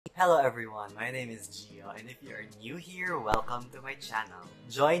Hello everyone, my name is Gio, and if you are new here, welcome to my channel.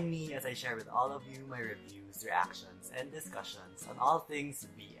 Join me as I share with all of you my reviews, reactions, and discussions on all things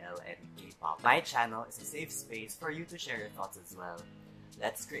BL and K-pop. My channel is a safe space for you to share your thoughts as well.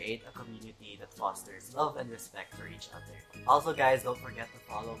 Let's create a community that fosters love and respect for each other. Also guys, don't forget to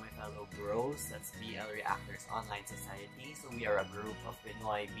follow my fellow bros, that's BL Reactors Online Society. So we are a group of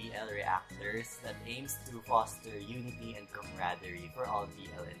Pinoy BL Reactors that aims to foster unity and camaraderie for all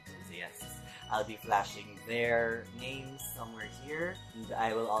BL enthusiasts. I'll be flashing their names somewhere here, and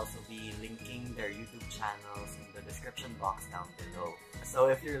I will also be linking their YouTube channels in the description box down below. So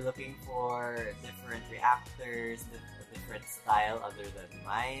if you're looking for different reactors, a different style other than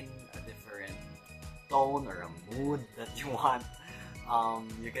mine, a different tone or a mood that you want,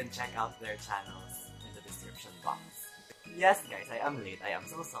 you can check out their channels in the description box. Yes guys, I am late. I am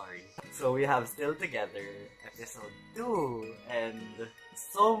so sorry. So we have Still Together episode 2, and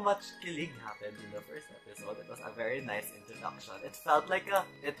so much kilig happened in the first episode. It was a very nice introduction. It felt like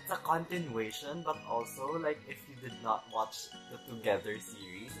it's a continuation, but also like if you did not watch the Together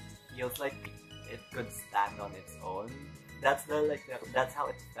series, it feels like it could stand on its own. That's how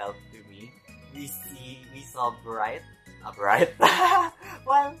it felt to me. We saw Bright.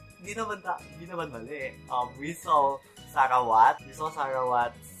 Well, di naman mali. We saw Sarawat's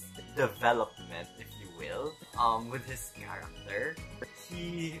development, if you will, with his character.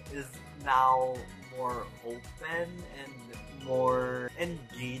 He is now more open and more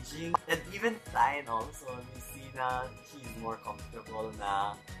engaging, and even Tyne also, we see na he's more comfortable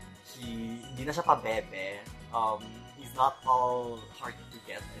na hindi na siya pabebe. He's not all hard to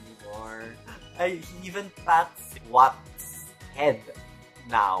get anymore. He even pats Watt's head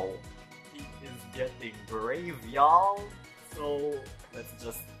now. He is getting brave, y'all. So let's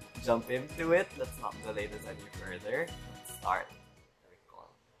just jump into it. Let's not delay this any further. Let's start.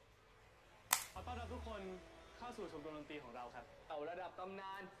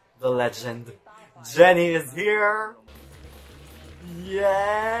 The legend, Jenny is here.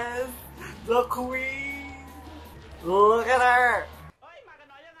 Yes, the queen. Look at her.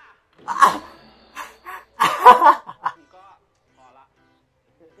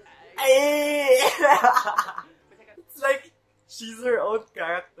 It's like she's her own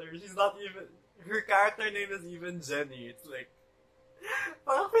character. She's not even, her character name is even Jenny. It's like,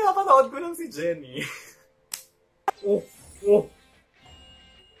 parang pinapanood ko lang si Jenny. Oh.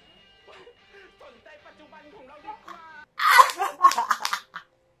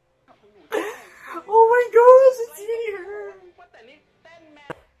 Oh my gosh, it's really her!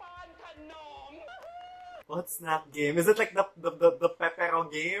 What snap game? Is it like the Pepero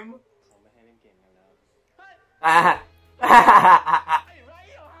game?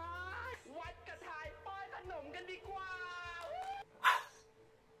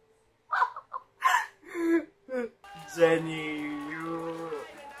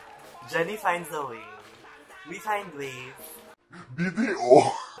 Jenny finds a way. We find ways. Video!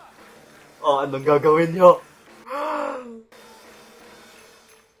 Oh, anong gagawin nyo?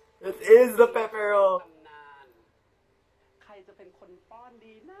 It is the Pepero!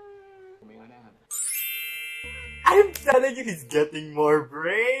 I'm telling you, he's getting more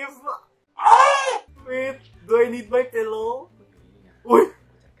brave! Ah! Wait, do I need my pillow? Uy!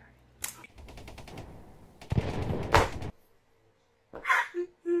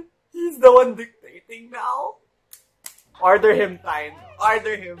 He's the one dictating now. Order him, Tyne.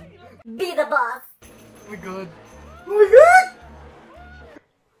 Order him. Be the boss. Oh my god. Oh my god!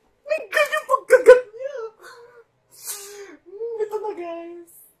 My god, yung pagkagat niya! Ito na,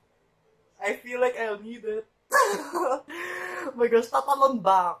 guys. I feel like I'll need it. Oh my gosh, tatalon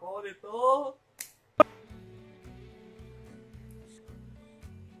ba ako nito?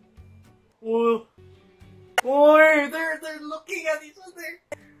 Oh. Boy, they're looking at each other.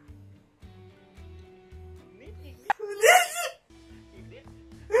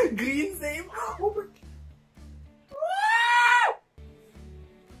 Green save. Oh my god.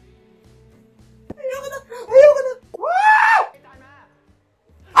 Ayoko na.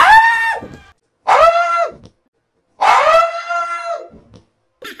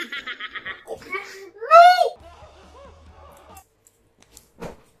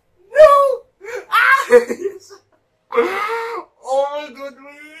 Oh my god,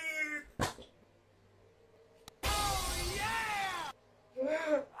 wait!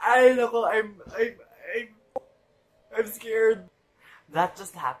 Ay, nako, I'm scared. That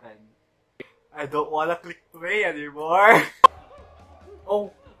just happened. I don't wanna click play anymore.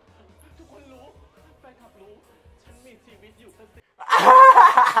 Oh.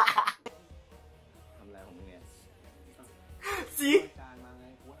 See?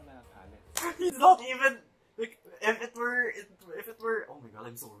 He's not even like if it were oh my god,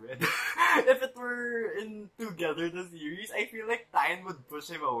 I'm so red. If it were in Together the series, I feel like Tyne would push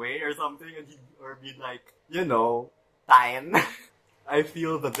him away or something, and he'd or be like, you know, Tyne. I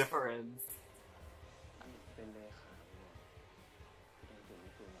feel the difference.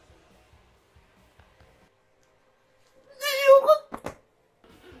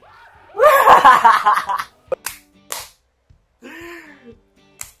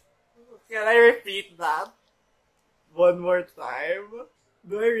 Can I repeat that one more time?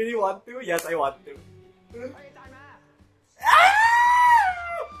 Do I really want to? Yes, I want to. Did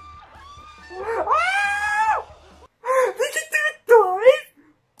you do it twice?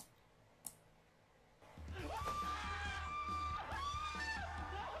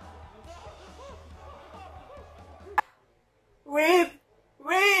 Wait!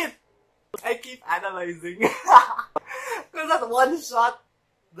 I keep analyzing. Because at one shot,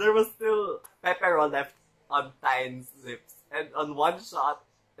 there was still pepperoni left on Tyne's lips. And on one shot,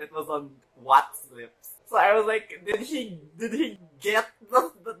 it was on Watt's lips. So I was like, did he get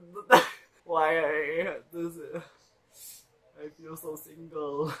the why this I feel so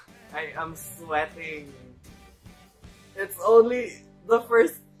single. I am sweating. It's only the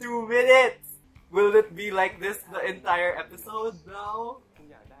first 2 minutes. Will it be like this the entire episode now?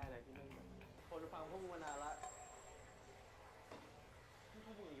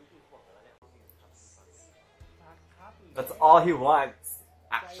 That's all he wants,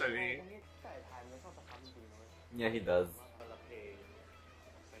 actually. Yeah, he does.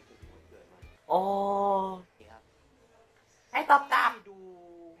 Oh, I thought that.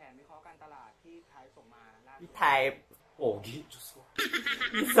 He typed. Oh, he's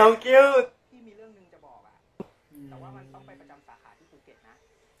so cute.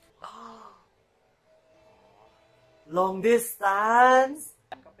 Long distance.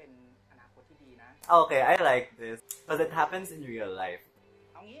 Okay, I like this because it happens in real life.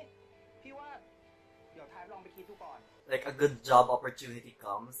 Like a good job opportunity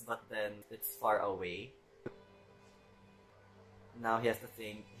comes, but then it's far away. Now he has to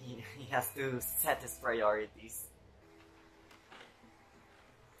think. He has to set his priorities.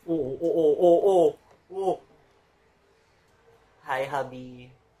 Oh. Hi,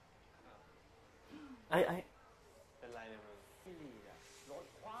 hubby. I.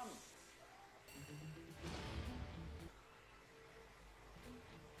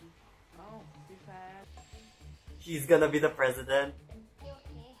 He's gonna be the president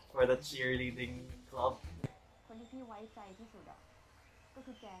for the cheerleading club.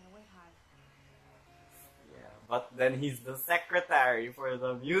 Yeah, but then he's the secretary for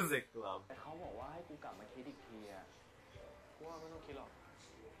the music club.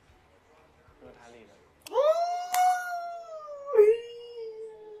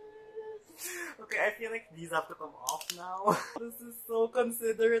 Okay, I feel like these have to come off now. This is so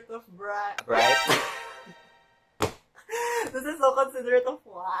considerate of Bright. This is so considerate of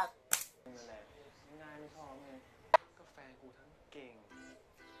what?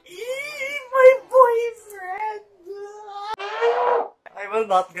 My boyfriend! I will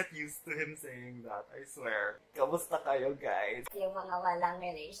not get used to him saying that, I swear. Kamusta kayo, guys? Yung mga walang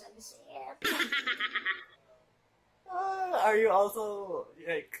relationship. Are you also,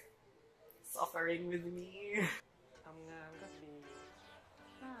 like, suffering with me?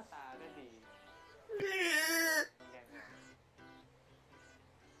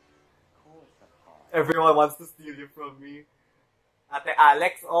 Everyone wants to steal you from me. Ate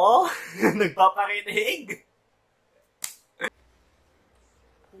Alex, oh! Nagpaparinig!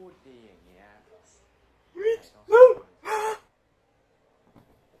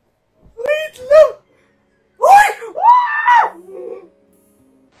 Wait lang! Wait lang! Uy!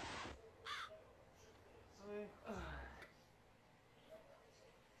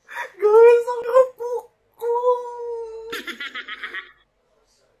 Guys, ang kapok ko!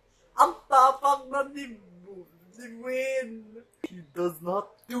 Ang tapang na ni Win. He does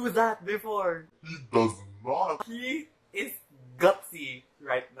not do that before. He does not. He is gutsy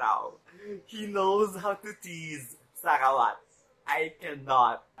right now. He knows how to tease Sarawat. I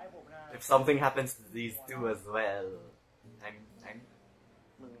cannot. If something happens to these two as well, I'm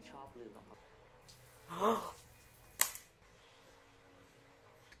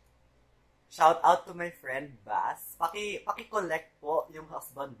Shout out to my friend Bass. Paki-collect po yung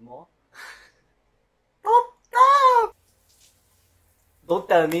husband mo. Stop! Don't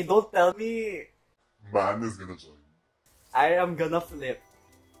tell me. Man is gonna join. I am gonna flip.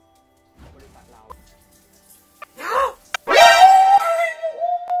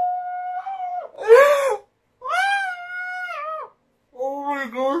 Oh my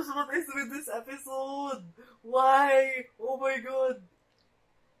gosh, gosh, what is with this episode? Why? Oh my god.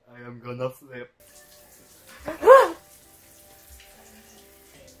 I am gonna flip.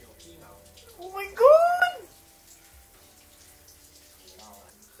 Oh my god!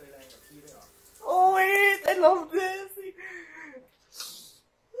 Oh wait, I love this!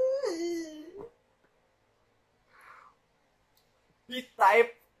 His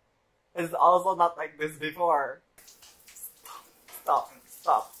type is also not like this before. Stop,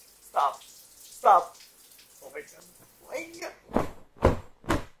 stop, stop, stop. Oh my god. Oh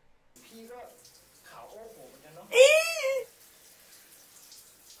my god.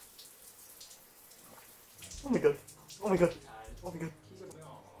 Oh my god. Oh my god. Oh my god.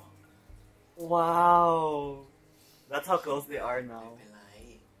 Wow. That's how close they are now.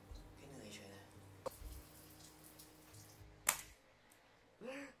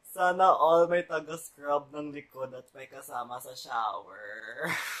 Sana all may taga-scrub ng likod at may kasama sa shower.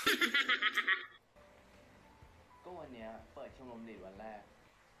 ก็วันเนี้ยเปิดชมรมลีดวันแรก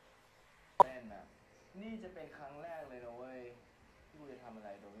เต้นน่ะนี่จะเป็นครั้งแรกเลยนะเว้ยที่กูจะทำอะไร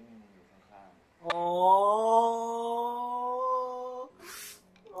โดยไม่มีมึงอยู่ข้าง Oh.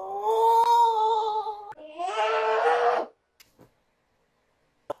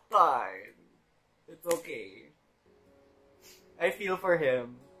 Fine. It's okay. I feel for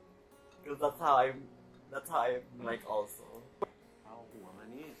him. Because that's how I'm like also. ๆเอาหัวมา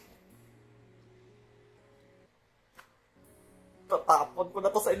นี่ Tatapon ko na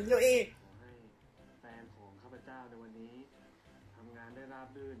to sa inyo eh. ให้แฟนของข้าพเจ้าในวันนี้ทำงานได้ราบ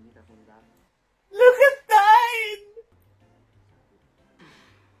รื่นมีแต่คนรัก Look at that!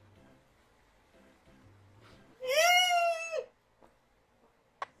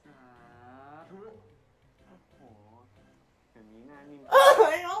 สาธุโอ้โหอย่างนี้งานนิ่ม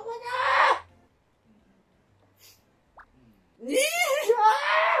Ayoko na!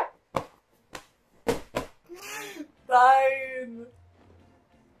 Dine!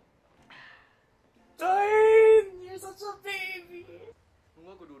 Dine! You're such a baby! มึง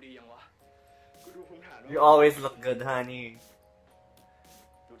ว่ากูดูดียังวะกูดูภูมิฐาน You always look good, honey.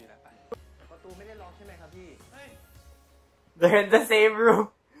 ดูดีนะไปประตูไม่ได้ล็อกใช่ไหมครับพี่ They're in the same room.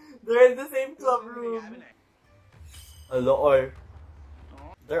 They're in the same club ย้าย room. ไปไหน Hello, or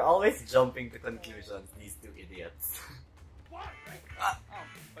they're always jumping to conclusions. These two idiots. อ้าว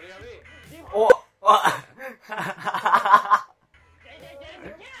สวัสดีครับพี่ Oh.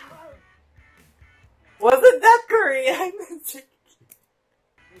 Wasn't that Korean?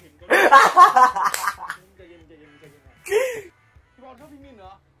 ใจเย็นพี่บอลชอบพี่มินเหร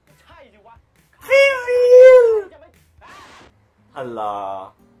อใช่สิวะ Female. จะไม่ Hala.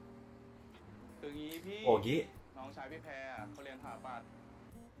 คืองี้พี่ Ogi. น้องชายพี่แพรเขาเรียนถาปัด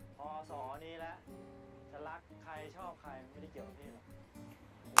พอสอนี้แล้วจะรักใครชอบใครไม่ได้เกี่ยวกับพี่หรอก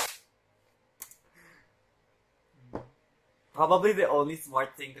Probably the only smart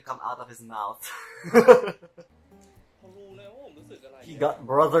thing to come out of his mouth. ผมรู้เลยว่าผมรู้สึกอะไร He got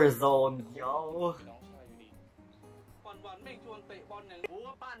brother zone, yo. น้องชายอยู่ดีวันๆไม่ชวนเตะบอลอย่างกู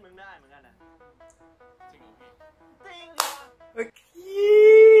ว่าปั้นมึงได้เหมือนกันนะจริงเหรอพี่จริงดิวะ Okay.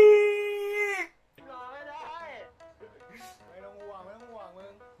 รอไม่ได้ไม่ต้องห่วงมึ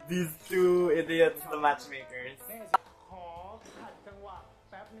ง These two idiots, the matchmakers. ขอขัดจังหวะ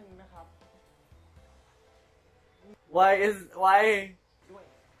แป๊บหนึ่งนะครับ Why? ด้วย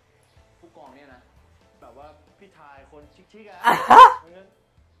ผู้กองเนี่ยนะแบบว่าพี่ทายคนชิคๆอะงั้น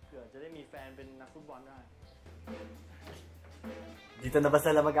เผื่อจะได้มีแฟนเป็นนักฟุตบอลได้ Dito na ba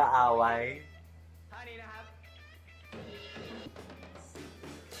sila mag-aaway? ท่านี้นะครับ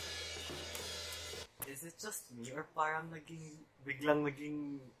Is it just me or parang biglang naging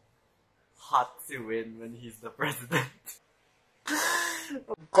hot si Win when he's the president?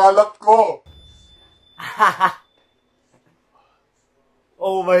 Kalat ko!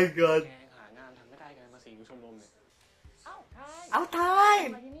 Oh my god. แกหางานทำไม่ได้แกมาสิงชมรมเนี่ยเอ้าทาย Out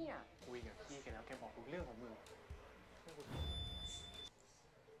time! มาที่นี่อ่ะคุยกับพี่แกแล้วแกบอกทุกเรื่องของมึง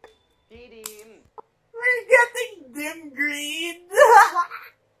พี่ดีม We're getting dim green!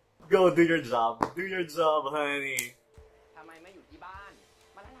 Go do your job. Do your job, honey. ทำไมไม่อยู่ที่บ้าน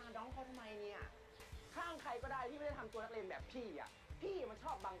มาละลาน้องเขาทำไมเนี่ยข้างใครก็ได้ที่ไม่ได้ทำตัวนักเลงแบบพี่อ่ะพี่มันช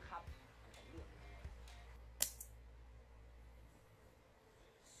อบบังคับ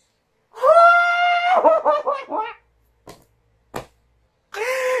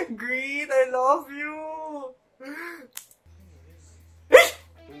Green, I love you! มึง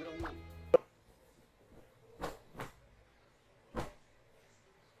ไม่ต้องยุ่ง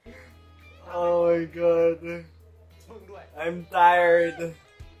Oh my god. มึงด้วย I'm tired.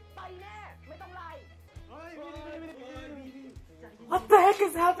 ไปแน่ไม่ต้องไล่ What the heck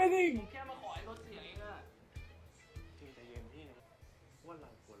is happening? แค่มาขอให้ลดเสียงเองอะพี่ใจเย็นพี่ว่าเรา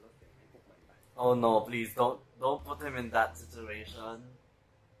ควรลดเสียงให้พวกมันไป Oh no, please don't put him in that situation.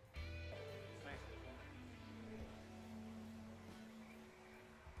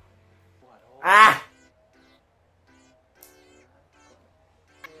 Ah!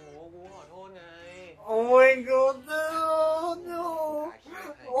 โอ้กูขอโทษไง Oh my god, no!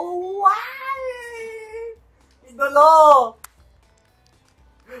 Oh, why? The law!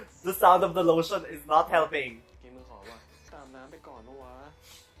 The sound of the lotion is not helping. เกมมึงขอว่าตามน้ำไปก่อนปะวะ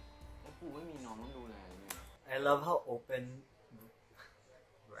แล้วกูไม่มีน้องต้องดูแลเนี่ย I love how open...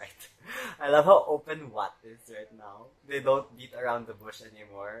 Right. I love how open Watt is right now. They don't beat around the bush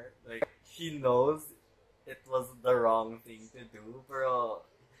anymore. Like, he knows it was the wrong thing to do, bro.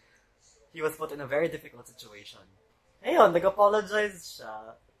 He was put in a very difficult situation. Ayun, nag-apologize siya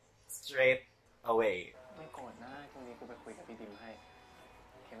straight away. ไม่โกรธนะตรงนี้กูไปคุยกับพี่ดิมให้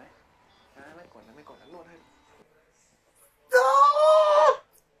โอเคไหมไม่โกรธนะไม่โกรธนะนวดให้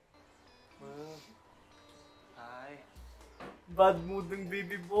มึงตาย Bad mood ng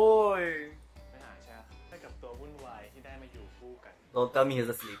baby boy. ไม่หายใช่ไหมให้กับตัววุ่นวายที่ได้มาอยู่คู่กัน Don't tell me he's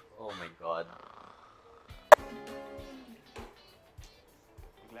asleep. Oh my god.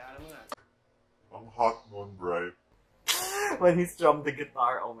 อีกแล้วนะมึงอ่ะ I'm hot, Monriel. When he strummed the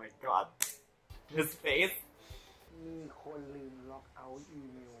guitar, oh my god. His face. มีคนลืมล็อกเอาท์อี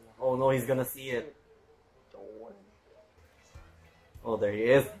เมล Oh no, he's gonna see it. โจร Oh, there he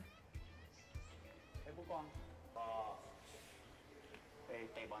is. ไอ้ผู้กองก็ไป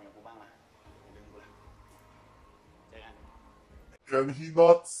เตะบอลกับกูบ้างนะอย่าลืมกูละเจอกัน Can he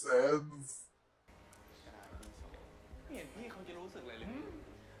not sense? ไม่เห็นพี่เขาจะรู้สึกอะไรเลย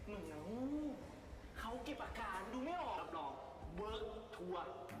มึงนะเขาเก็บอาการดูไม่ออกหรอกเวิร์กทัวร์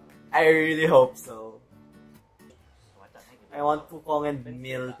I really hope so. I want Pukong and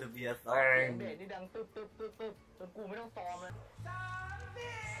Mil to be a เสียง third. เบสนี่ดังตึ๊บตึ๊บตึ๊บตึ๊บจนกูไม่ต้องซ้อมเลย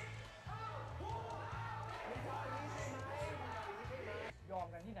ยอม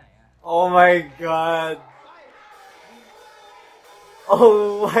กันที่ไหนอ่ะ Oh my god. Oh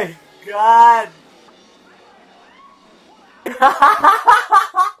my god.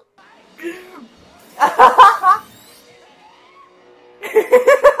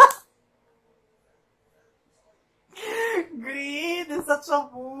 Green is such a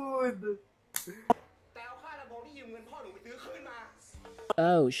mood. แต่เอาค่าลำโพงที่ยืมเงินพ่อหนูไปซื้อคืนมา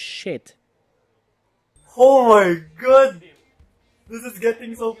Oh shit. Oh my god. This is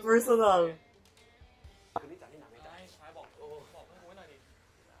getting so personal. คืนนี้จัดที่ไหนไม่ได้ชายบอกบอกให้กูไว้หน่อยดิ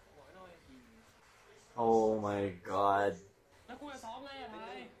บอกให้หน่อย Oh my god. แล้วกูจะซ้อมไงอ่ะไ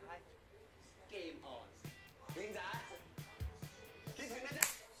ทยเกมออนลิงจ๋าคิดถึงนะจ๊ะ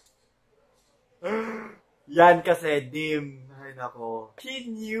Yan kasi Dim. Ay nako. He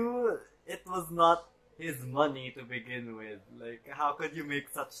knew it was not his money to begin with. Like, how could you make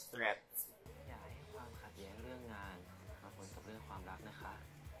such threats? อย่าให้ความขัดแย้งเรื่องงานมาปนกับเรื่องความรักนะคะ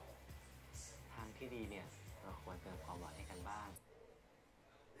ทางที่ดีเนี่ยเราควรเติมความหวังให้กันบ้าง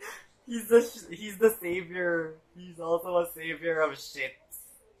He's the savior. He's also a savior of ships.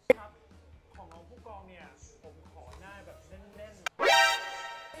 ของน้องผู้กองเนี่ยผมขอหน้าแบบแน่น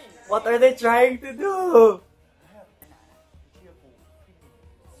What are they trying to do? ๆเชื่อกู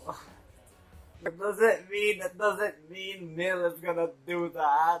That doesn't mean Mil is gonna do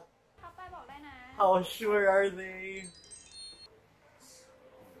that. เข้าไปบอกได้นะ How sure are they?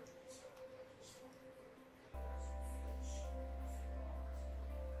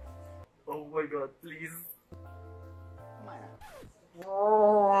 Oh my god, please. ไม่นะ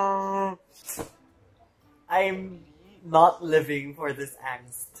I'm not living for this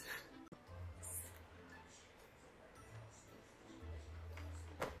angst.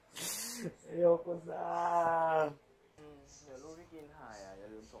 Ayoko na. เดี๋ยวรูปที่กินถ่ายอ่ะอย่า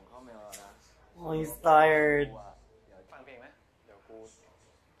ลืมส่งเข้าเมลแล้วนะ Oh, he's tired. เดี๋ยวฟังเพลงไหมเดี๋ยวกู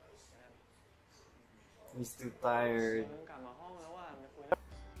He's too tired. มึงกลับมาห้องแล้วว่ะมาคุยนะ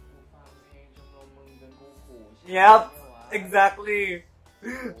มึงฟังเพลงชมรมมึงจนกูขู่ Yep, exactly.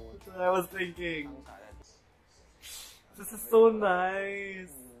 That's what I was thinking. This is so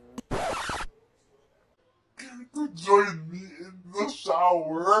nice. Can you join me in the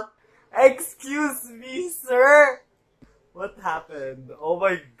shower? Excuse me, sir. What happened? Oh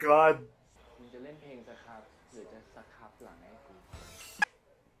my god. มึงจะเล่นเพลงสครับหรือจะสครับหลังให้กู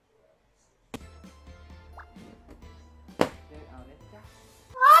เล่นเอาเล่นจ้ะ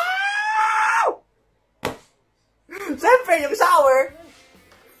Siyempre, yung shower.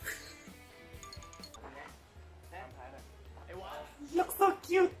 ไอ้วะ Looks so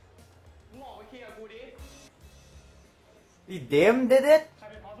cute. มึงออกไปเคลียร์กูดิ He damn did it?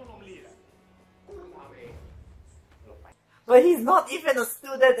 But he's not even a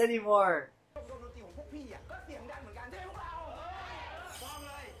student anymore.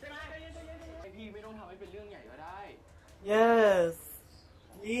 Yes.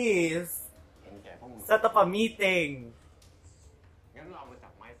 Please. Set up a meeting.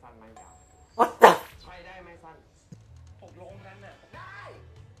 What the?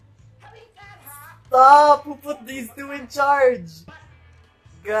 Stop! Who put these two in charge?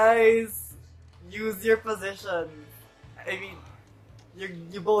 Guys, use your position. I mean,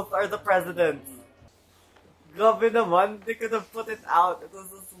 you both are the president. Grabe naman, they could have put it out. It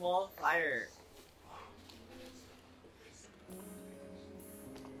was a small fire.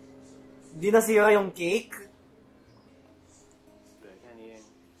 Di nasira yung cake?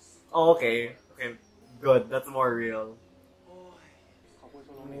 Oh, okay. Okay, good. That's more real.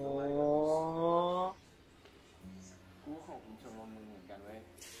 Oh.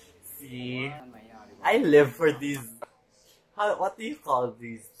 See? I live for these. What do you call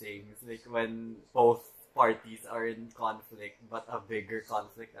these things? Like when both parties are in conflict, but a bigger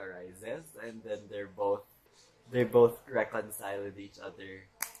conflict arises, and then they both reconcile with each other.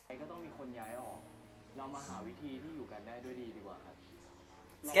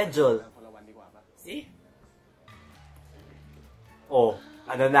 Schedule. See? Oh,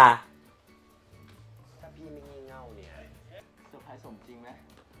 ano na?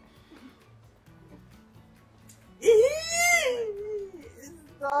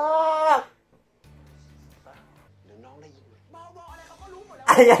 Stop!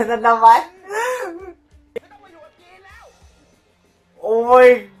 Ayan na naman! Oh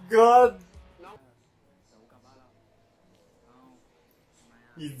my god!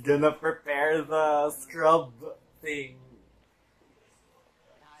 He's gonna prepare the scrub thing.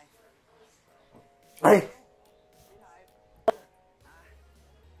 Ay!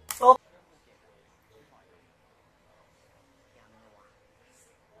 Stop!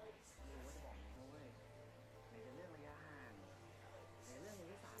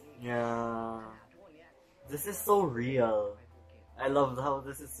 Yeah. This is so real. I love how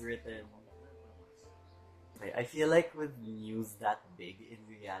this is written. I feel like with news that big in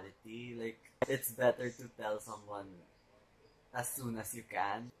reality, like, it's better to tell someone as soon as you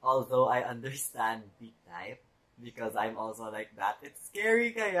can. Although I understand the type, because I'm also like that. It's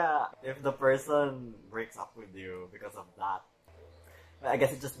scary kaya if the person breaks up with you because of that. But I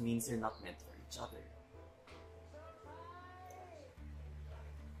guess it just means you're not meant for each other.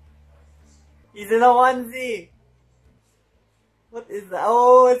 He's in a onesie! What is that?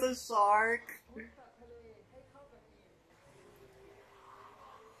 Oh, it's a shark!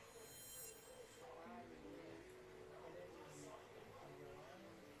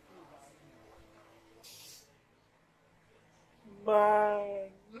 Man.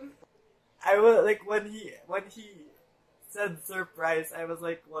 I was like when he said surprise, I was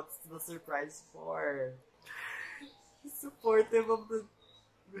like, what's the surprise for? He's supportive of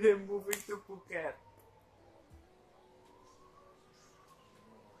him moving to Phuket.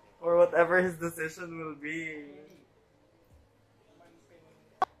 Or whatever his decision will be.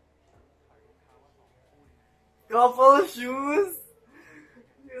 Couple shoes?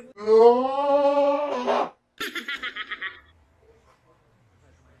 Oh.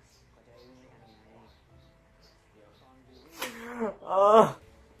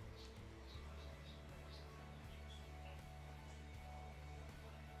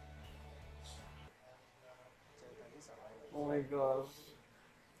 Oh my gosh.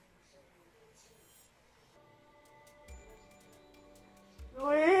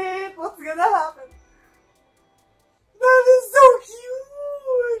 Wait, what's gonna happen? That is so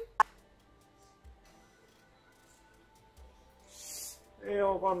cute!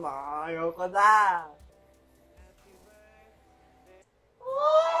 Ayoko na, ayoko na.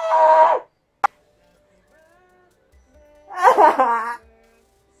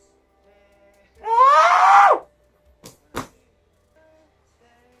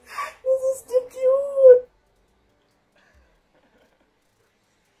 This is too cute.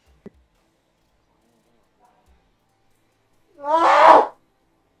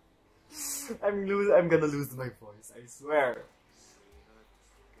 I'm gonna lose my voice, I swear.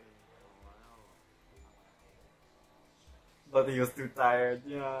 But he was too tired,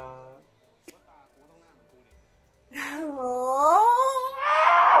 yeah.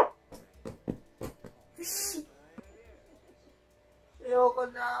 Ayoko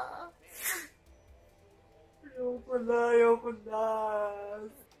na. Ayoko na, ayoko na.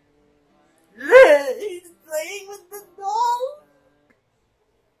 He's playing with the doll.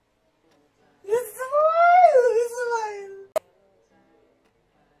 He smile, he smile.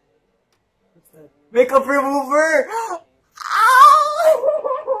 Makeup remover! Ow!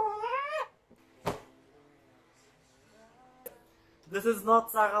 This is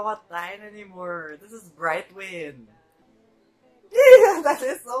not Sarawat Tain anymore. This is Brightwind. Yeah, that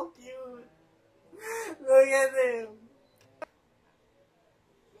is so cute. Look at him.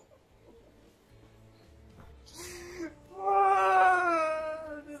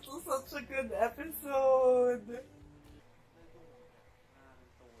 Wow, this was such a good episode.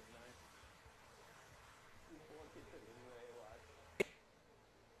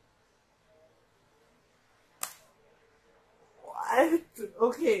 What?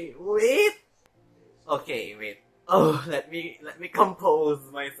 Okay, wait. Okay, wait. Oh, let me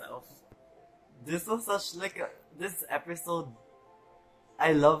compose myself. This was such like this episode.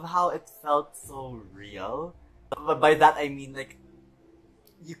 I love how it felt so real. But by that I mean like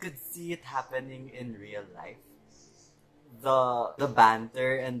you could see it happening in real life. The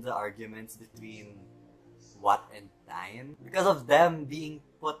banter and the arguments between Wat and Tain, because of them being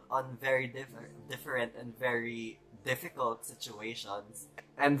put on very different and very difficult situations,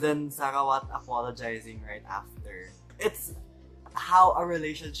 and then Sarawat apologizing right after. It's how a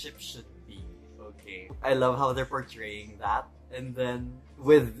relationship should be. Okay, I love how they're portraying that. And then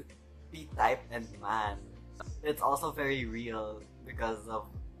with P-type and Man, it's also very real because of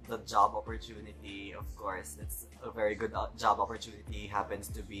the job opportunity. Of course, it's a very good job opportunity, happens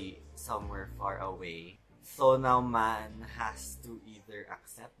to be somewhere far away. So now Man has to either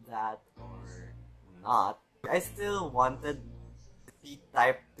accept that or not. I still wanted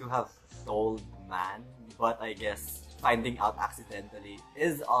P-type to have told Man, but I guess finding out accidentally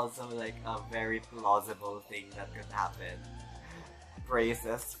is also like a very plausible thing that could happen.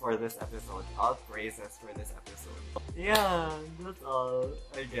 Praises for this episode. All praises for this episode. Yeah, that's all,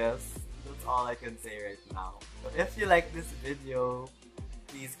 I guess. That's all I can say right now. If you like this video,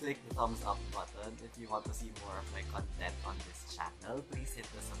 please click the thumbs up button. If you want to see more of my content on this channel, please hit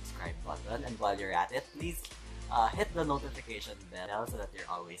the subscribe button. And while you're at it, please hit the notification bell so that you're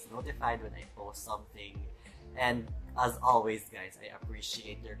always notified when I post something. And as always, guys, I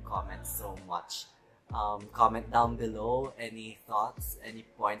appreciate your comments so much. Comment down below any thoughts, any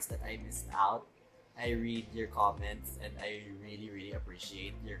points that I missed out. I read your comments and I really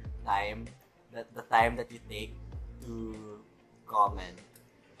appreciate your time, the time that you take to comment.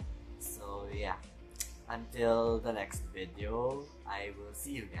 So yeah, until the next video, I will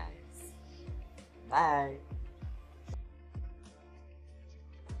see you guys. Bye!